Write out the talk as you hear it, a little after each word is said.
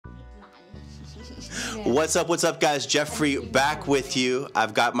What's up, guys? Geofrey back with you.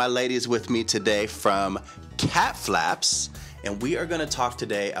 I've got my ladies with me today from Cat Flaps, and we are going to talk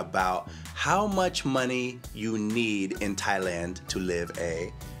today about how much money you need in Thailand to live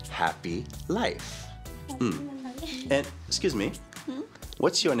a happy life. And excuse me,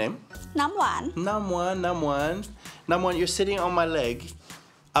 what's your name? Namwan. Namwan, you're sitting on my leg.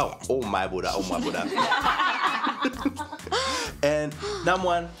 Oh my Buddha. And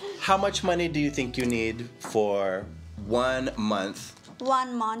Namwan, how much money do you think you need for 1 month?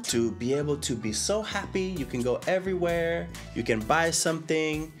 1 month. To be able to be so happy, you can go everywhere, you can buy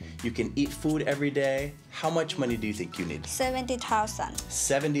something, you can eat food every day. How much money do you think you need? 70,000.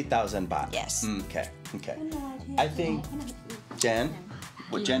 70,000 baht. Yes. Okay. I think, Jen,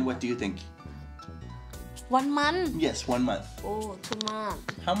 what do you think? 1 month? Yes, 1 month. Oh, too much.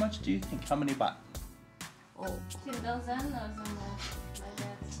 How much do you think? How many baht? Oh. 10,000 or something like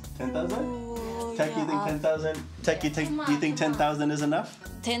that. 10,000? Oh, Tech, you think 10,000? Tech, do you think 10,000 is enough?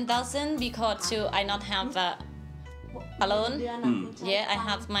 10,000 because I not have alone. Yeah, I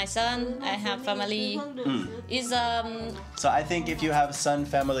have my son. I have family. Is So I think if you have son,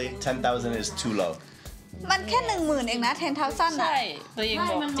 family, 10,000 is too low. มันแค่10,000เองนะ 10,000 ใช่ น่ะ ตัวเอง ไม่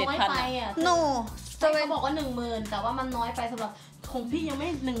บอก มันน้อยไป 7,000 อ่ะ no ใช่เขาบอกว่า 10,000 แต่ว่ามันน้อยไปสำหรับของพี่ยังไม่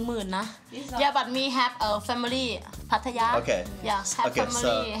 10,000 นะ Yeah but me have a family พัทยา Okay. Yeah have Okay,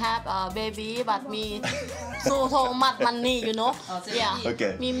 family have a baby but me so much money you know Yeah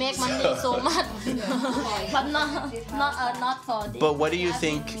Okay. me make money so much but not for this But what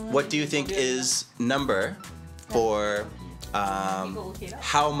do you think is number for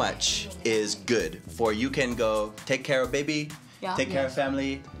how much is good for you can go take care of baby, take care of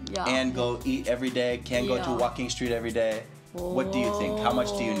family, and go eat every day, can go to walking street every day. What do you think? How much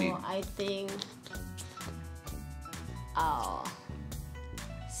do you need? I think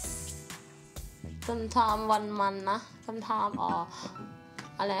sometime 1 month นะ sometime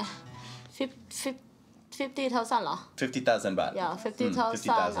อะไร 50,000 เหรอ 50,000 baht. Yeah 50,000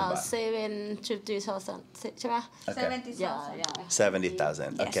 750,000 ใช่ไหม Okay. Yeah 70,000.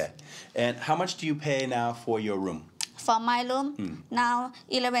 Yes. Okay. And how much do you pay now for your room? for my room now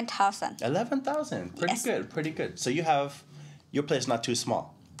 11,000 11,000. Pretty good. So your place not too small.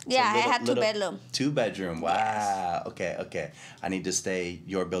 Yeah, I had 2 bedroom. 2 bedroom. Wow. Okay. I need to stay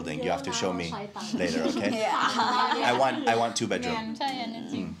your building. You have to show me later, okay? I want 2 bedroom. ใช่อันนี้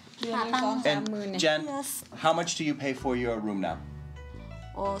จริง And Jen, how much do you pay for your room now?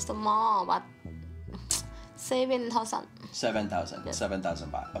 Oh small but 7,000 7,000.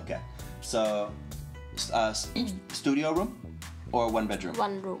 7,000 baht. Okay. So studio room or 1 bedroom?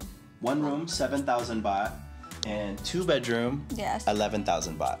 1 room 1 room, 7,000 baht, and 2 bedroom, Yes.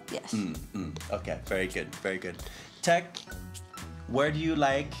 11,000 baht. Yes. Okay, very good. Tech, where do you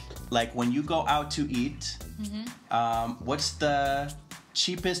like when you go out to eat? What's the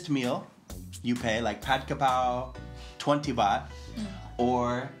cheapest meal you pay? Like pad kapao, 20 baht, or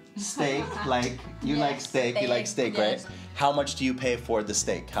steak? Like you like steak, you like steak, right? How much do you pay for the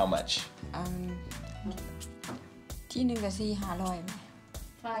steak? How much? ที่หนึ่งก็400-500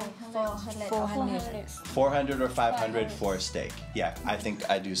 400 400 or 500 for steak. Yeah, I think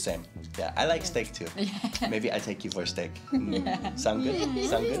I do same. Yeah, I like steak too. Maybe I take you for steak. Sound good?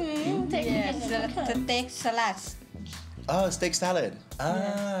 yes steak salad Oh, steak salad.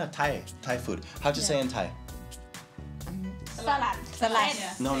 Thai food. How to say in Thai? salad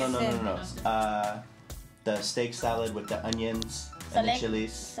No. The steak salad with the onions and the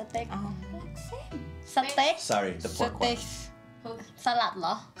chilies. สเต็ก Sorry, the pork one. สลัดเหร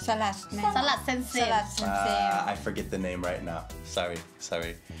อ salad สลัดเซนเซม I forget the name right now. Sorry.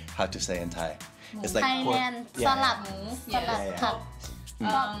 How to say in Thai? It's like pork. Thailand สลัดหมูสลัดผัก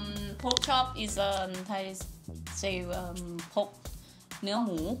pork chop is Thai say pork เนื้อห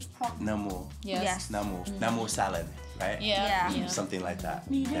มู Namu. Yes. Namu salad, right? Yeah. Something like that.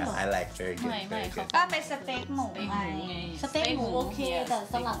 Yeah, I like. Very good. ไม่ ก็เป็นสเต็กหมูไง สเต็กหมูโอเคแต่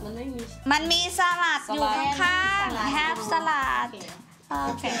สลัดมันไม่มี มันมีสลัดอยู่ข้างๆ have สลัด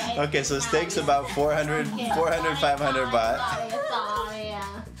Okay, so steak's about 400, 500 baht.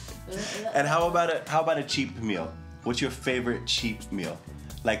 And how about a cheap meal? What's your favorite cheap meal?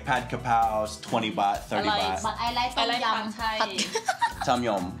 Like pad kapaos, 20 baht, 30 baht. but I like ต้มยำ Thai. Tom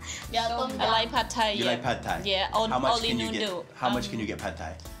yum. ต้ม I ยำ like pad Thai. You like pad thai? Yeah, How much only can you noodle. get? How much can you get pad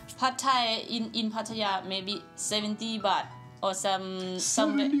thai? Pad Thai in Pattaya maybe 70 baht or some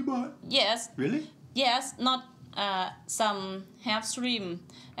 70 baht. yes Really? yes not some half stream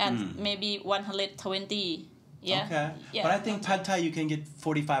and maybe 120 yeah Okay. yeah. But I think pad thai you can get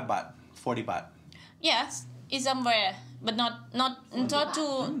 45 baht, 40 baht. yes it's somewhere but not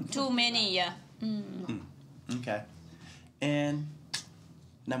too many yeah Okay. And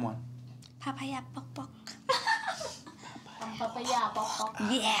number one. Papaya pok pok. Papaya pok pok.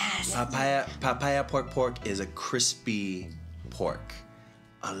 Yes. Papaya pork is a crispy pork.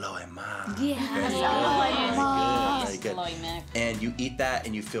 Aloy ma. Yes. Very good. And you eat that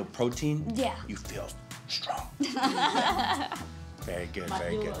and you feel protein. Yeah. You feel strong. Very good. But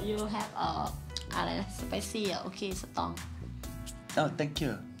Very good. you have spicy okay strong. Oh, thank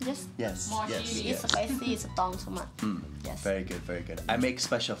you. Yes. More chili is spicy strong too much. Yes. Very good. Very good. I make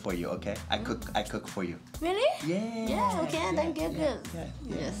special for you. Okay. I cook for you. Really? Yeah. Yeah. Okay. Thank you. Good. Yeah.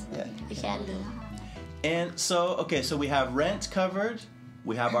 Yes. Yeah. You can do. And so we have rent covered.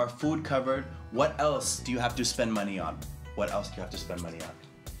 We have our food covered. What else do you have to spend money on? What else do you have to spend money on?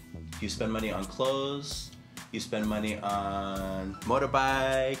 You spend money on clothes. You spend money on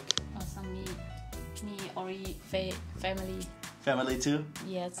motorbike. Me or family. Family too?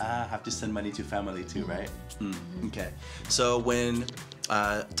 Yes. Have to send money to family too, right? Okay. So when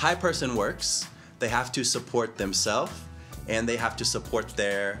Thai person works, they have to support themselves and they have to support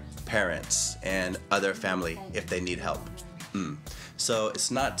their parents and other family if they need help. So it's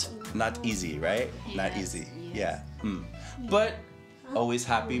not easy, right? Not easy. Yeah. But always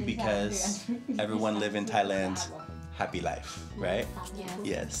happy because everyone live in Thailand. Happy life, right?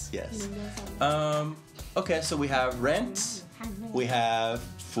 Yes. Okay, so we have rent, we have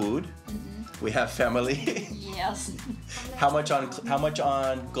food, we have family. Yes. How much on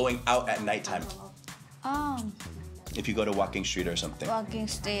going out at nighttime? If you go to Walking Street or something. Walking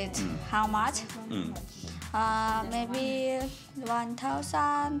street. How much? Maybe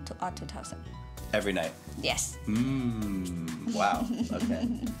 1,000 or 2,000. Every night. Yes. Wow. Okay.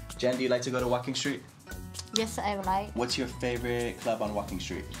 Jen, do you like to go to Walking Street? Yes, I like. What's your favorite club on Walking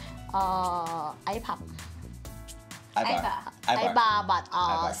Street? iPub. iBar. iBar, but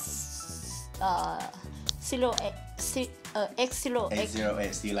iBar.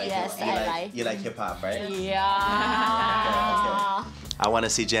 X08. So you like Yes, I like. You like hip hop, right? Yeah. Okay. I want to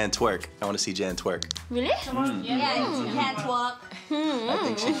see Jan twerk. Really? Yeah, you can't work. I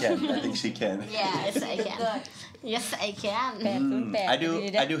think she can. Yes, I can. Yes, I can. I do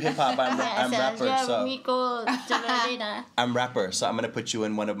hip hop. I'm rapper, so I'm rapper. So I'm gonna put you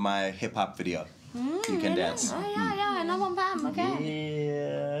in one of my hip hop video. You can dance. Yeah, no problem. Okay.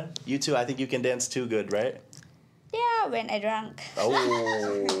 Yeah. You too. I think you can dance too good, right? Yeah, when I drunk. Oh.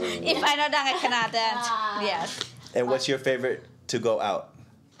 If I not drunk, I cannot dance. Yes. And what's your favorite to go out?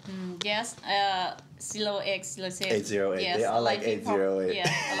 Yes. 08. 808. Yes, They all like hip hop. 808. Yes,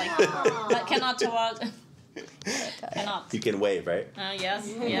 I like hip hop. But cannot talk. Cannot. You can wave, right? Yes.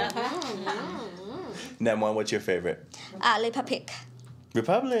 Yeah. Namwan, what's your favorite? Republic.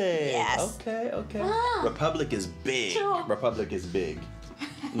 Republic. Yes. Okay. Republic is big.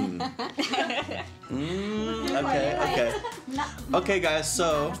 Okay, guys.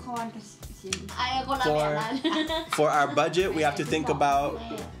 So for our budget, we have to think about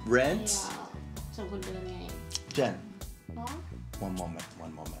rent. Jen, one moment.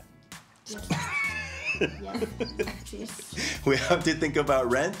 We have to think about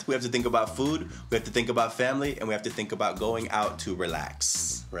rent, we have to think about food, we have to think about family, and we have to think about going out to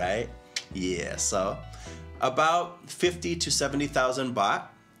relax, right? Yeah, so about 50 to 70,000 baht,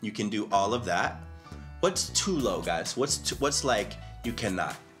 you can do all of that. What's too low, guys? What's like you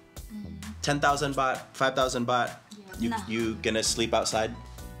cannot? 10,000 baht, 5,000 baht, you gonna sleep outside?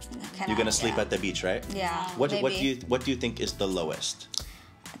 You're gonna sleep at the beach, right? Yeah. What do you think is the lowest?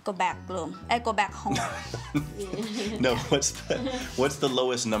 Go back room. I go back home. No, what's the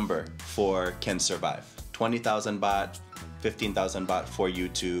lowest number for can survive? 20,000 baht, 15,000 baht for you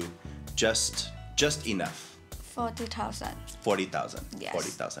to just enough. 40,000. 40,000. Yes.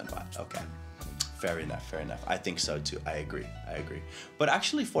 40,000 baht. Okay. Fair enough. I think so too. I agree. But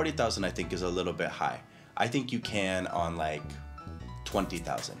actually 40,000 I think is a little bit high. I think you can on like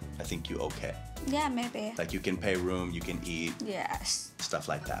 20,000. I think you okay. Yeah, maybe. Like you can pay room, you can eat. Yes. Stuff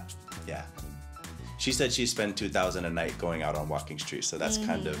like that. Yeah. She said she spent 2,000 a night going out on Walking Street, so that's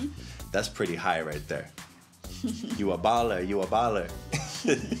that's pretty high right there. You a baller.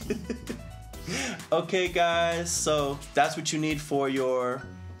 Okay, guys, so that's what you need for your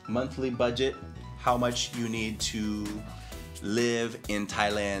monthly budget. How much you need to live in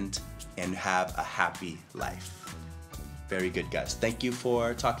Thailand and have a happy life. Very good, guys. Thank you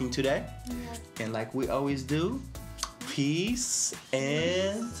for talking today. And like we always do, peace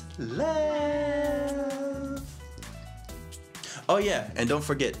and love. Oh yeah, and don't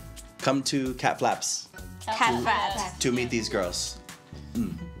forget, come to Cat Flaps to meet these girls.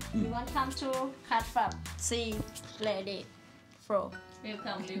 You want to come to Cat Flap? See lady, fro.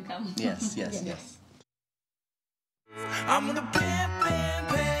 Welcome, welcome. Yes, yes, yes. I'm the pimp in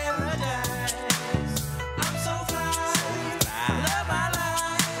paradise. I'm so fly, love my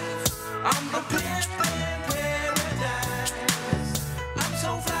life. I'm the pimp in paradise. I'm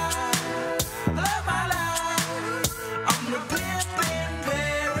so fly, love my life. I'm the pimp in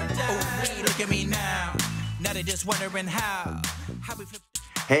paradise. Oh, look at me now. Now they're just wondering how we flip.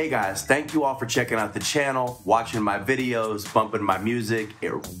 Hey guys, thank you all for checking out the channel, watching my videos, bumping my music.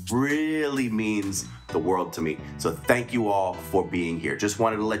 It really means the world to me. So thank you all for being here. Just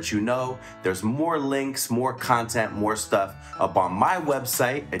wanted to let you know there's more links, more content, more stuff up on my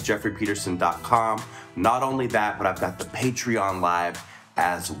website at geofreypeterson.com. Not only that, but I've got the Patreon live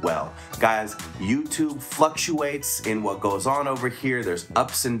as well. Guys, YouTube fluctuates in what goes on over here. There's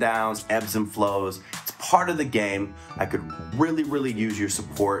ups and downs, ebbs and flows. It's part of the game. I could really use your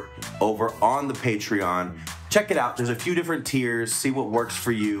support over on the Patreon. Check it out. There's a few different tiers. See what works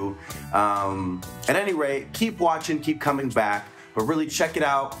for you. At any rate, keep watching, keep coming back. But really check it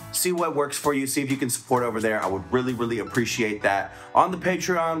out, see what works for you, see if you can support over there. I would really appreciate that. On the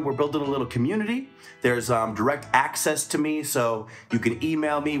Patreon, we're building a little community. There's direct access to me, so you can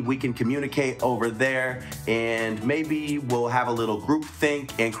email me, we can communicate over there, and maybe we'll have a little group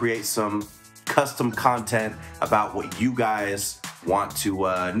think and create some custom content about what you guys want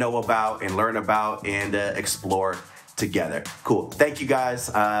to know about and learn about and explore together. Cool, thank you guys,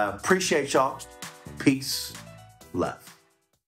 appreciate y'all. Peace, love.